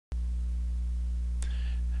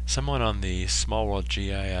Someone on the Smallworld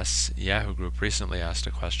GIS Yahoo group recently asked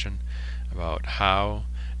a question about how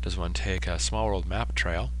does one take a Smallworld map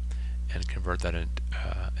trail and convert that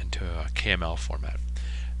into a KML format.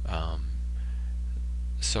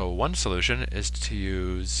 So one solution is to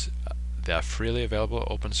use the freely available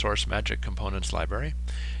open source Magik Components Library.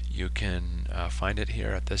 You can find it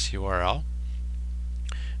here at this URL.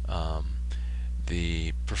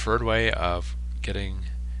 The preferred way of getting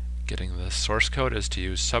the source code is to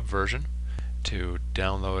use Subversion to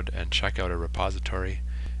download and check out a repository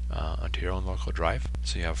onto your own local drive,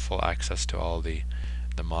 so you have full access to all the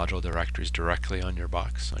module directories directly on your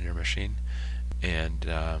box, on your machine, and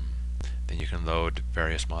then you can load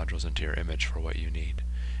various modules into your image for what you need.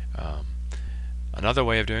 Another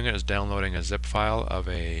way of doing it is downloading a zip file of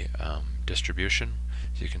a distribution.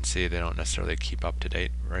 So you can see they don't necessarily keep up to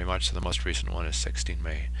date very much, so the most recent one is 16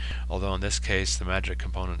 May. Although in this case the Magik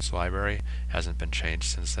Components Library hasn't been changed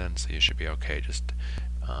since then, so you should be okay.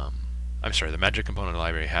 I'm sorry, the Magik Component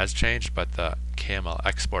Library has changed, but the KML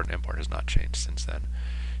export and import has not changed since then.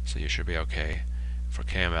 So you should be okay for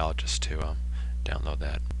KML just to download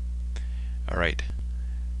that. Alright,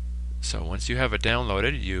 so once you have it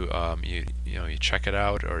downloaded, you check it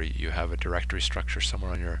out, or you have a directory structure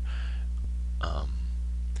somewhere on your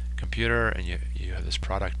computer, and you have this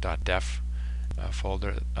product.def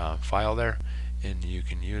folder file there, and you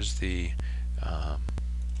can use the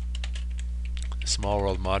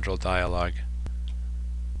Smallworld module dialog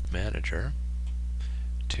manager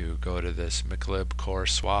to go to this McLib core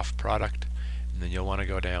SWAF product, and then you'll want to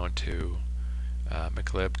go down to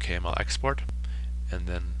McLib KML export, and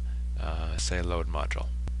then say load module.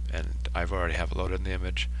 And I've already have loaded the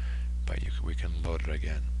image, but we can load it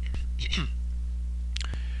again.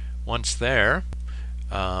 Once there,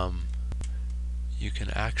 you can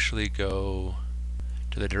actually go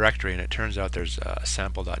to the directory, and it turns out there's a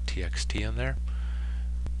sample.txt in there.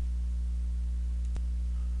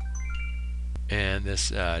 And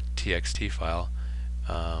this txt file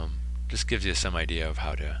just gives you some idea of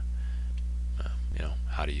how to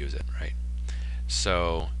how to use it, right?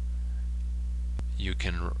 So you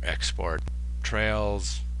can export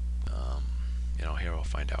trails. Here we'll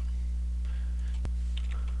find out.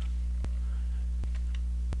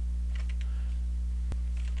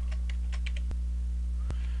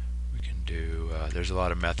 We can do. There's a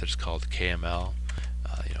lot of methods called KML.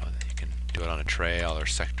 You can do it on a trail or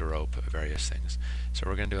sector rope, various things. So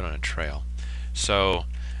we're going to do it on a trail. So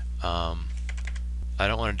I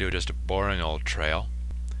don't want to do just a boring old trail.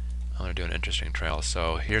 I want to do an interesting trail.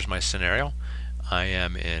 So here's my scenario. I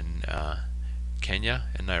am in Kenya,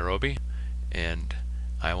 in Nairobi, and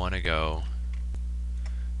I want to go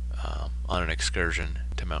on an excursion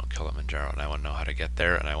to Mount Kilimanjaro, and I want to know how to get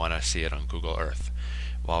there, and I want to see it on Google Earth.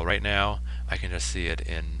 Well, right now I can just see it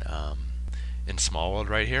in Smallworld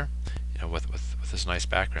right here, with this nice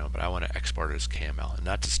background, but I want to export it as KML, and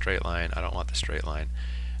that's a straight line. I don't want the straight line.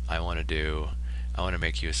 I want to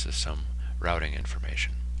make use of some routing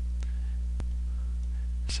information.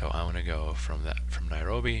 So I want to go from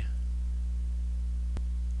Nairobi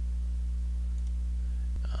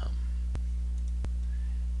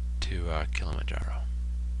to Kilimanjaro.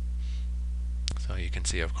 So you can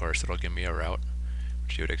see, of course, it'll give me a route,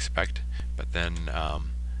 which you would expect, but then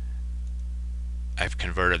I've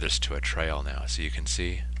converted this to a trail now. So you can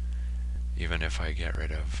see, even if I get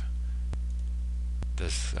rid of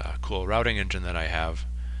this cool routing engine that I have,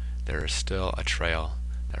 there is still a trail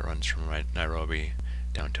that runs from Nairobi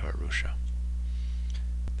down to Arusha.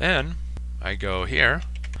 Then I go here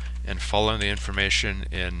and follow the information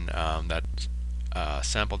in that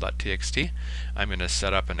sample.txt. I'm going to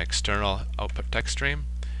set up an external output text stream,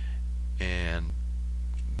 and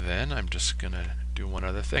then I'm just going to do one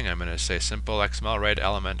other thing. I'm going to say simple XML write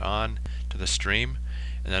element on to the stream,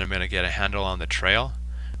 and then I'm going to get a handle on the trail.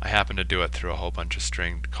 I happen to do it through a whole bunch of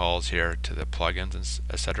string calls here to the plugins and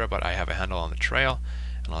etc., but I have a handle on the trail,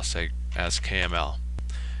 and I'll say as KML.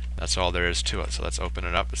 That's all there is to it. So let's open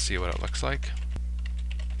it up and see what it looks like.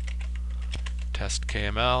 Test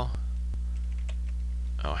KML.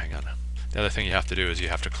 Oh, hang on. The other thing you have to do is you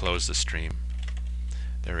have to close the stream.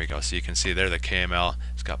 There we go. So you can see there the KML,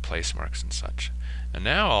 it's got place marks and such. And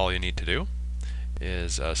now all you need to do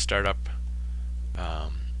is start up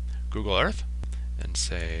Google Earth and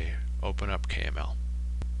say open up KML.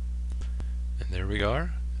 And there we go.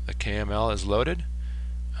 The KML is loaded.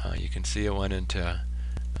 You can see it went into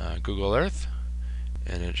Google Earth,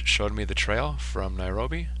 and it showed me the trail from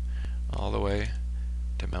Nairobi all the way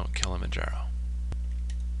to Mount Kilimanjaro.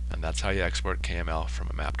 And that's how you export KML from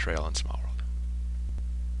a map trail in Smallworld.